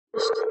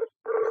just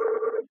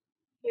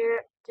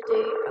here to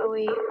do a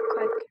wee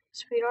quick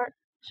speed art.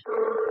 So,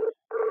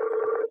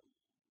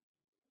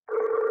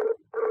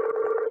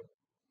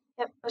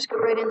 yep, let's get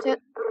right into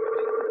it.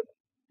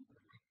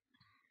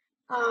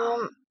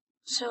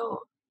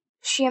 So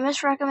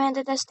Seamus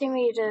recommended this to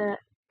me to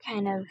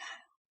kind of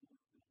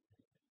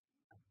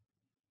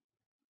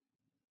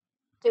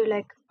do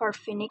like part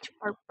phoenix,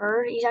 part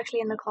bird. He's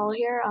actually in the call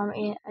here.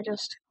 I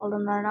just called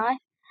him there now,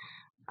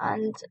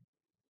 and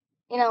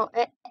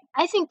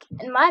I think,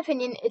 in my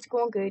opinion, it's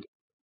going good.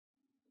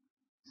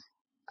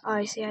 Oh,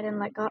 I see. I didn't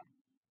like that.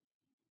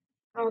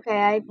 Okay,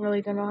 I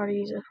really don't know how to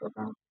use this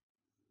program.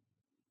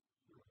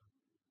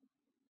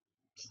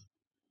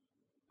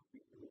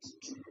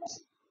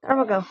 There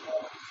we go.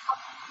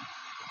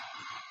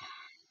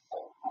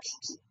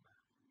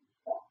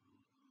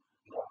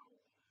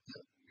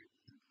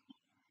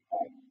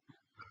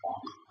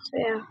 So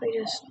yeah, we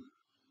just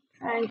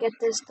try and get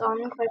this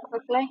done quite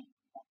quickly.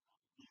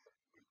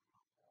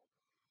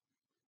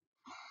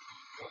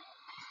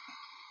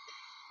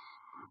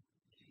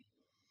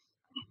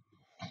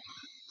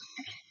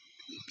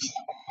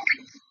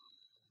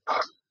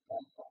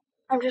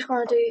 I'm just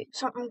going to do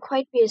something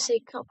quite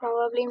basic. I'll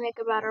probably make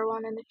a better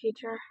one in the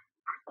future.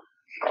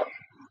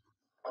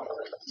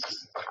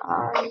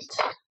 And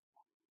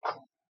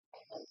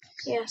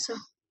yeah, so do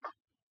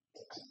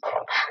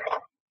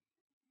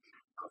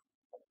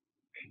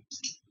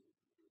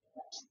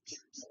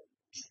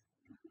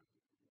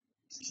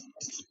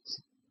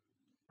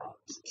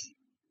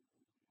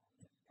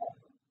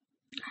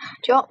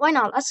you want, why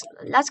not?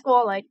 Let's go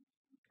all out.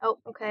 Oh,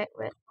 okay.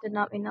 Wait, did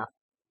not mean that.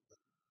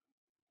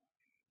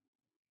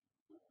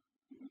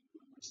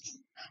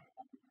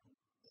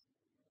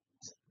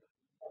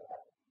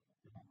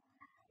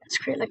 Let's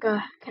create like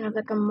a kind of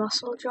like a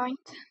muscle joint.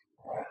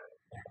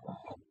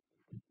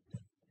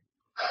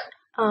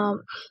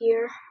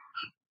 Here.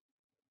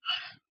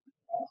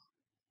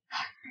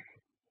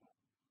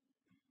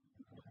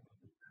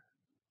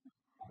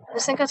 I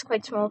just think that's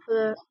quite small for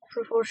the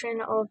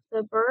proportion of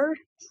the bird,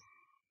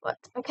 but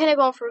I'm kind of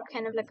going for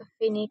kind of like a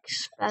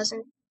phoenix,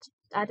 pheasant,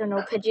 I don't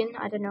know, pigeon,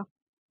 I don't know,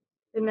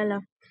 leave me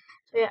alone.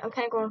 So yeah, I'm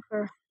kind of going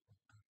for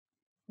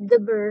the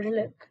bird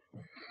look.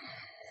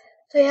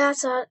 So yeah,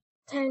 so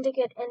time to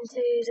get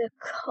into the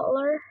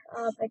color,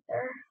 right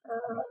there.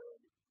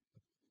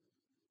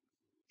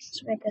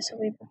 Let's make this a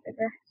wee bit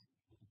bigger.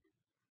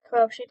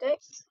 12 should do.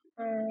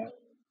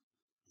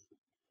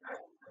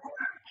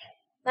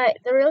 Now,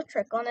 the real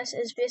trick on this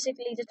is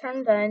basically to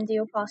turn down the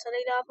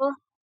opacity level,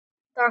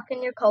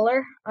 darken your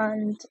color,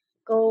 and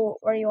go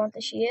where you want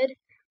the shade.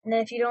 And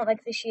then if you don't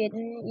like the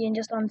shading, you can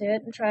just undo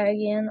it and try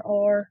again,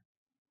 or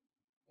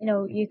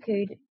you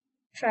could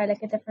try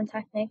like a different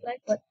technique,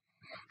 but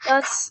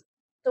that's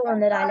the one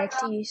that I like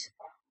to use.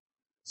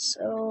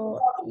 So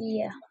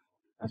yeah,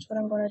 that's what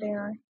I'm gonna do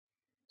now.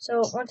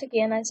 So once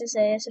again, as I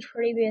say, this is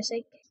pretty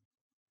basic.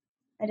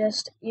 I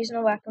just using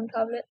a Wacom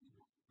tablet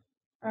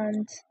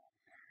and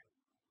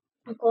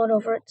I'm going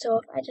over it. So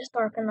if I just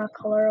darken that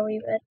color a wee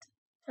bit,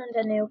 turn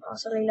down the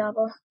opacity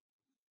level,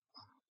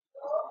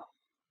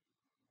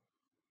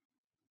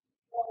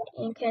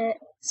 you can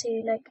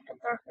see like a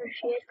darker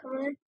shade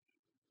coming in.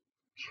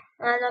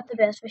 I'm not the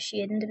best with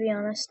shading, to be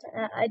honest.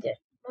 I do.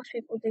 Most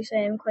people do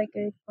say I'm quite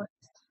good, but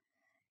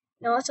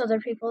it's other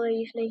people that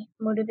usually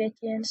motivate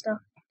you and stuff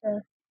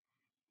to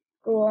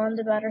go on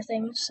to better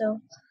things.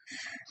 So,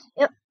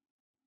 yep.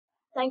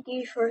 Thank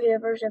you for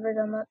whoever's ever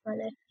done that in my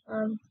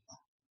life.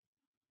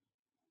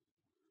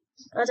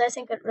 As I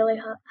think it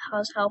really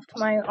has helped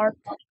my art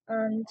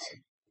and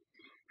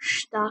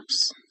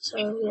stuffs. So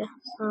yeah.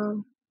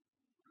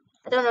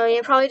 I don't know.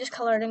 You probably just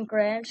color it in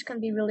grey. I'm just gonna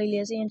be really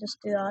lazy and just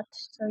do that.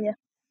 So yeah.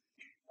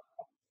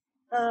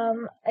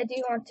 I do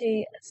want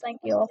to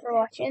thank you all for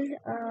watching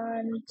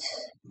and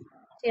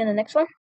see you in the next one.